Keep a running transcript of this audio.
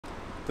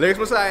Lyrics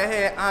Messiah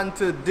here, and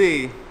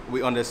today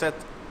we on the set.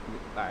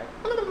 Alright.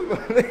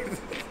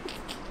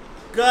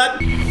 God.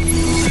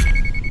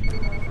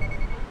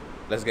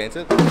 Let's get into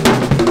it.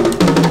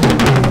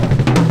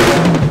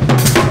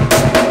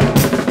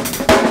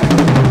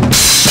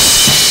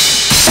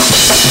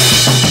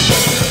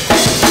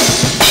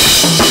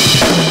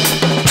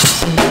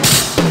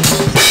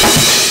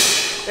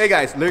 Hey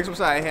guys, Lyrics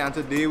Messiah here, and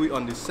today we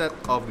on the set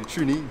of the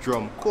Trini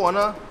Drum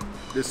Corner.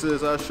 This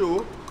is a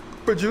show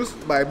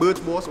produced by Birch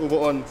Boss over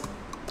on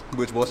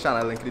Birch Boss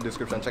channel, link in the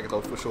description, check it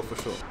out for sure.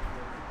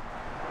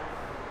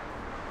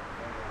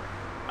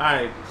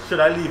 Alright, should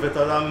I leave it as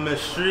a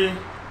mystery?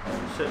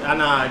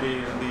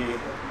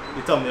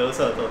 The thumbnail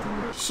sort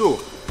of. So,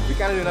 we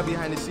kind of doing a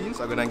behind the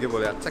scenes. I'm gonna give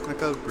all a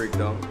technical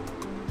breakdown.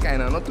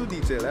 Kinda not too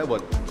detailed,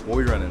 but what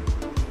we running.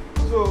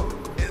 So,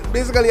 it's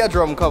basically a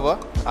drum cover.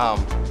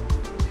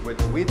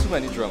 With way too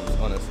many drums,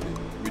 honestly.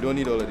 We don't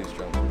need all of these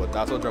drums, but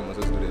that's what drummers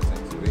do their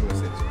things. So we even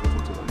say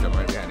so drum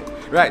right behind it.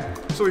 Right,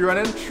 so we're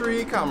running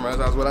 3 cameras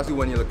as well as the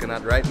one you're looking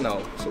at right now.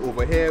 So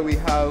over here we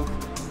have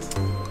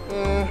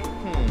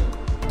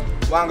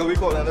what angle we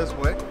calling this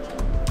boy?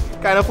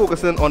 Kind of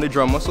focusing on the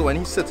drummer, so when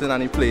he's sitting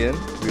and he's playing,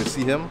 we'll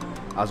see him,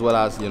 as well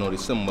as, you know, the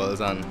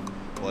cymbals and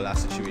all that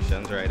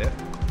situations right there.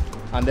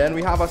 And then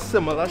we have a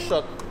similar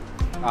shot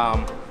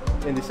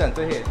in the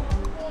center here.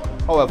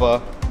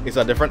 However, it's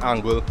a different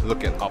angle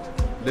looking up.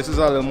 This is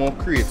a little more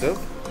creative.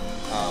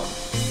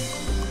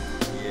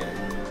 Yeah,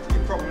 you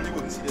probably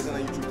wouldn't see this in a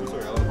YouTube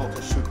tutorial on how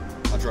to shoot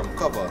a drum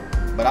cover,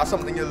 but that's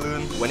something you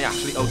learn when you're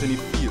actually out in the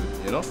field,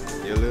 you know?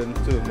 You learn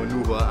to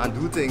maneuver and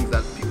do things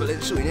that people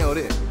ain't showing you out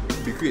there.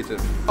 Be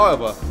creative.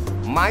 However,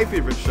 my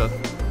favorite shot,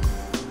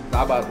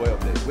 that bad boy up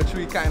there, which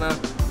we kind of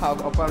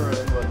have up and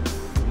running, but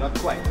not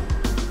quite.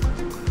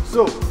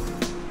 So,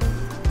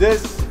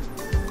 this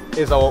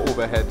is our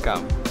overhead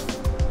cam.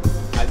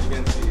 As you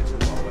can see, it's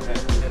overhead.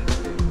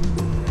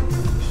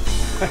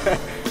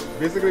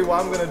 Basically, what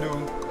I'm gonna do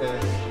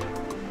is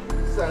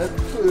set it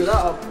further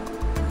up,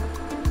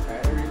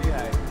 right, really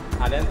high,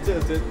 and then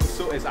tilt it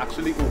so it's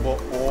actually over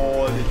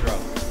all the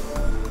drums.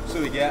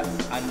 So we get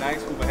a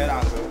nice overhead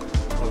angle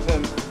of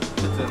him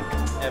sitting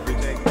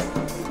everything.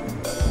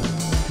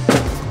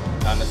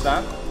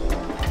 Understand?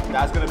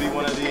 That's gonna be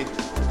one of the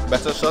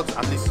better shots,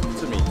 at least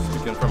to me,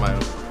 speaking from my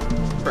own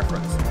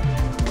preference.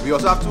 We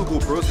also have 2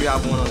 GoPros. We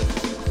have one on the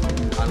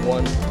and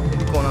one in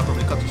the corner,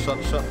 probably cut to shot,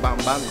 bam,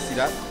 bam, you see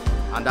that?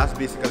 And that's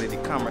basically the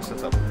camera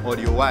setup.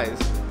 Audio-wise,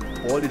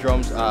 all the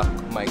drums are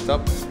mic'd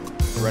up,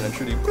 running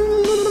through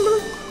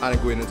the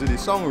and going into the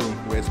song room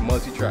where it's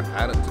multi-track. I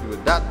had nothing to do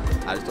with that,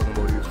 I was talking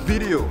about the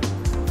video.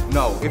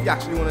 Now, if you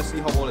actually want to see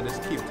how all of this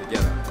came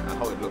together and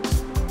how it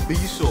looks, be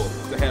sure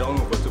to head on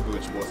over to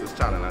Birch Boss's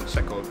channel and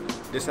check out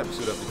this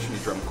episode of the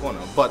Trini Drum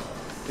Corner. But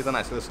it's a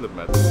nice little slip,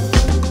 man.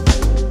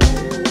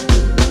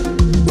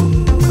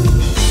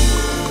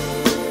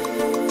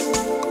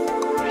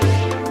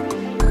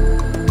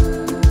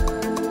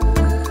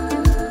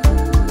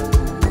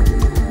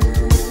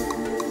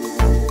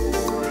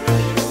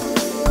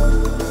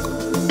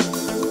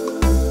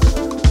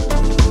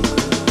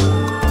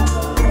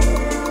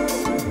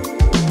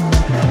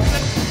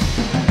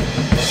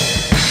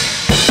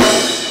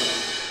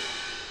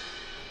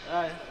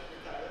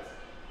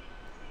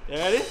 You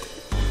ready?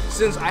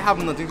 Since I have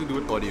nothing to do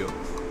with audio,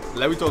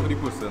 let me talk to the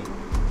person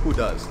who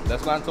does.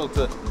 Let's go and talk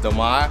to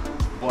Damar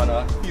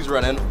Bonner. He's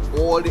running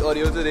all the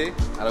audio today,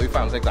 and we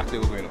find out exactly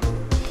what's going on.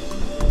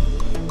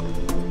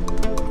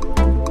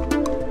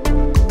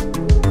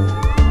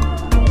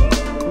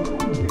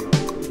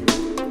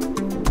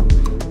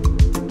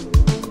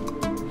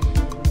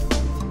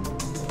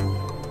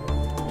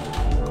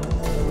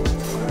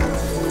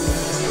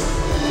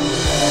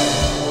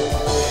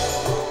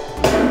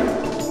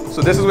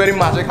 So this is where the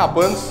magic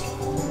happens,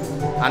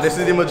 and this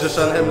is the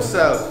magician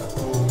himself,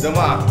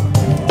 Damar.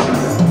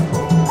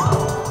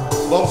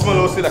 Bounce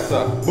Malo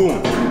selector,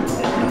 boom.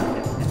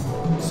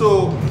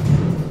 So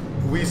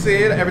we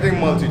say everything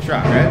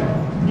multi-track, right?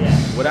 Yeah.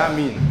 What that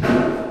mean?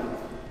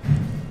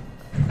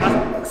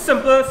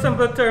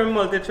 Simple term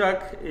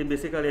multi-track, it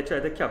basically try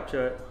to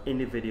capture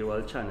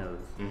individual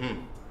channels.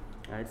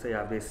 Right, so you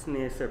have the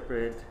snare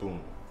separate,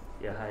 Boom.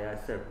 your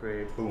hi-hat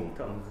separate, Boom.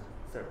 toms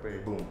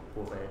separate, Boom.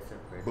 overhead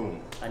separate,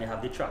 Boom. and you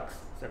have the tracks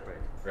separate.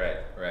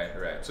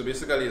 Right. So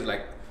basically it's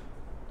like,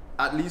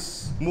 at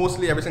least,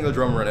 mostly every single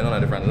drum running on a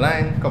different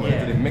line, coming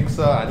into the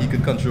mixer, and he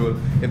could control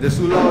if it's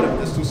too loud,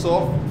 if it's too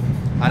soft,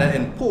 and then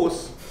in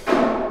post,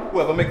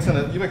 whoever mixing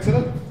it, you mixing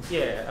it?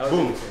 Yeah, I was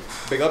Boom, mixing.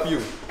 big up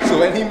you. So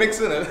when he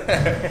mixing it,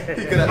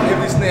 he could, if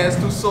the snare is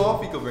too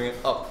soft, he could bring it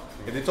up.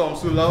 If the tom's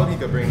too loud, he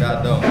could bring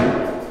that down.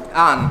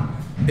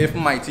 And if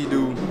Mighty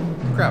do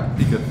crap,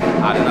 he could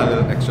add in a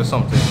little extra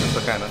something just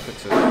to kind of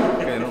fix it.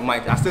 Okay, you know,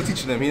 Mighty, I'm still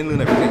teaching him, he didn't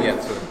learn everything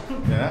yet, so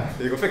yeah,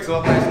 you go fix it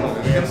up nice now,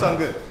 it's gonna sound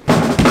good.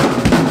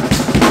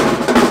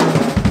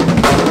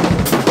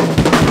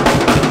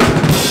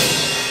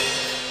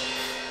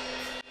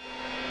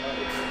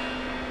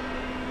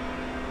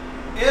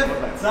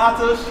 If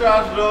That's a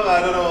trash dog. I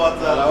don't know what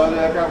that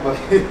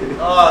is.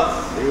 Oh,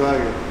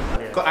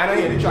 Oh, 'Cause I don't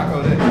hear the track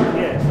out there.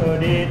 Yeah, so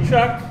the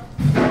track.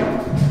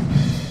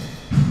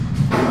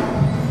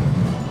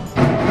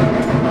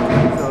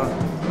 So,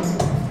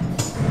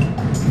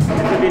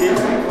 this will be this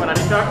one of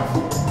the track.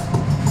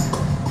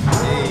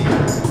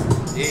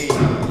 Hey.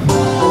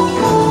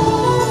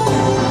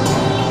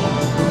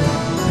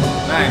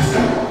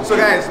 Nice. So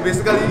guys,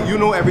 basically you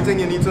know everything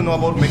you need to know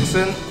about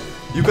mixing.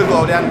 You could go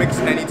out there and mix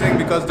anything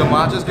because the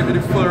just give you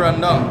the full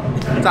rundown.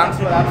 Thanks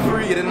for that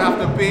free, you didn't have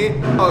to pay.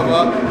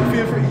 However,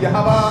 feel free. You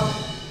have a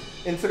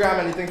Instagram,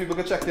 anything people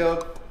can check you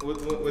out.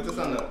 What's this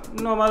on now?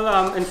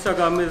 Normal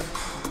Instagram is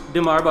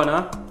Demar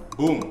Banner.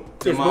 Boom.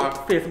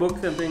 Facebook,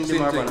 same thing,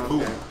 Demar Banner.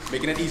 Boom. Okay.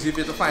 Making it easy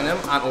for you to find them,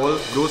 and all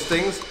those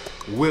things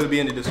will be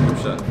in the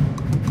description.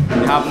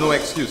 You have no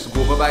excuse.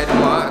 Go over by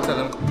Demar and tell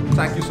them,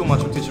 thank you so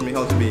much for teaching me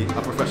how to be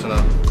a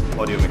professional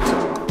audio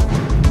mixer.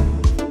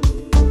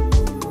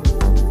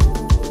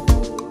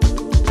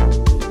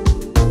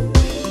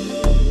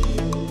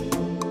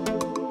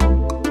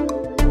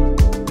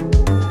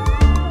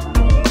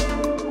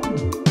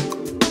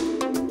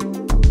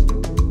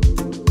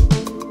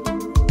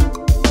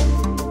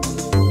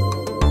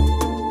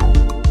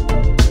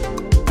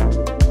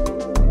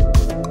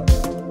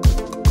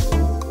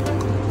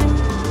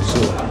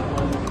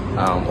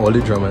 All the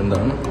drumming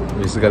done.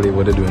 Basically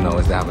what they're doing now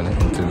is they're having an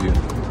interview.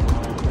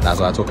 That's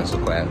why I'm talking so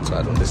quiet, so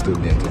I don't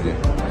disturb the interview.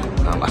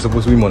 I'm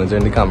supposed to be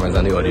monitoring the cameras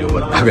and the audio,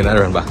 but I'm gonna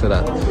run back to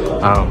that.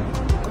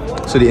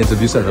 So the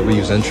interview setup, we're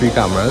using 3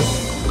 cameras,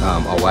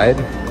 a wide,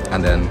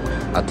 and then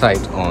a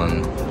tight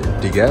on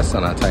the guest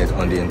and a tight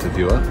on the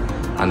interviewer.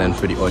 And then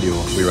for the audio,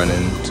 we're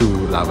running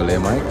 2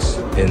 lavalier mics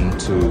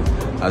into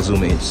a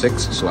Zoom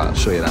H6, so I'll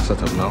show you that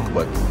setup now.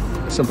 But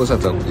simple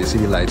setup, you see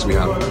the lights, we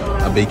have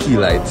a big key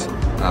light,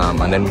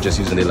 and then we're just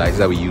using the lights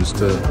that we use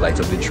to light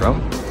up the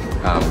drum.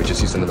 We're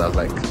just using it as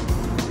like,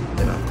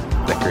 you know,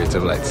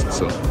 decorative lights.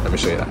 So let me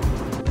show you that.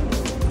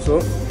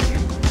 So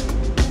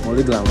all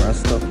the glamorous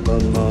stuff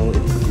done now.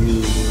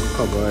 You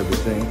cover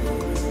everything.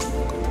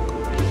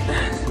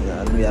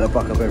 Yeah, we had to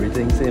pack up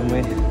everything same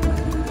way.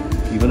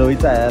 Even though we're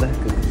tired,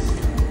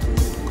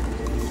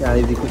 because can't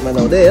leave the equipment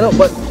out there, you know.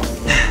 But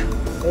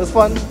it was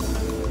fun.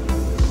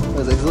 It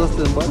was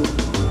exhausting, but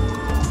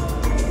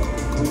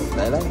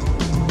I like it.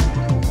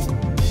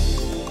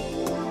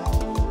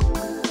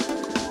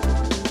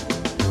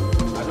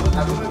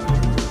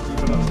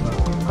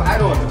 I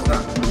don't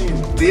understand. I mean,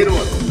 they don't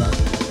understand.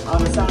 I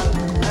understand.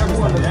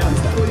 Everyone understand.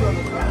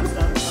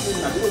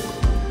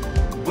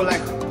 But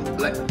like,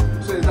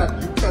 so is that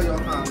you tell your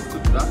hands to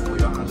do that, or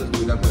your hands just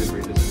do that for the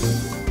greatest?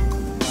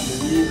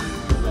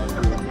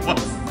 What?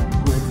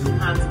 Go into the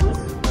hands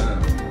first,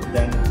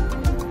 then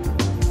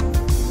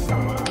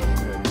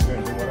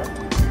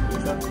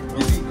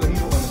You see, because you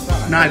don't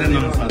understand. Nah, I don't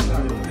understand.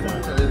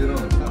 They don't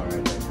understand,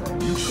 right?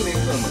 You claim to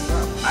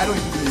understand. I don't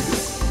even believe it.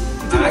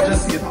 I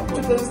just see it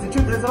happen. The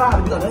truth is, I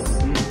have to be honest.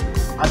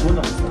 I don't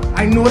understand.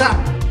 I know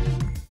that.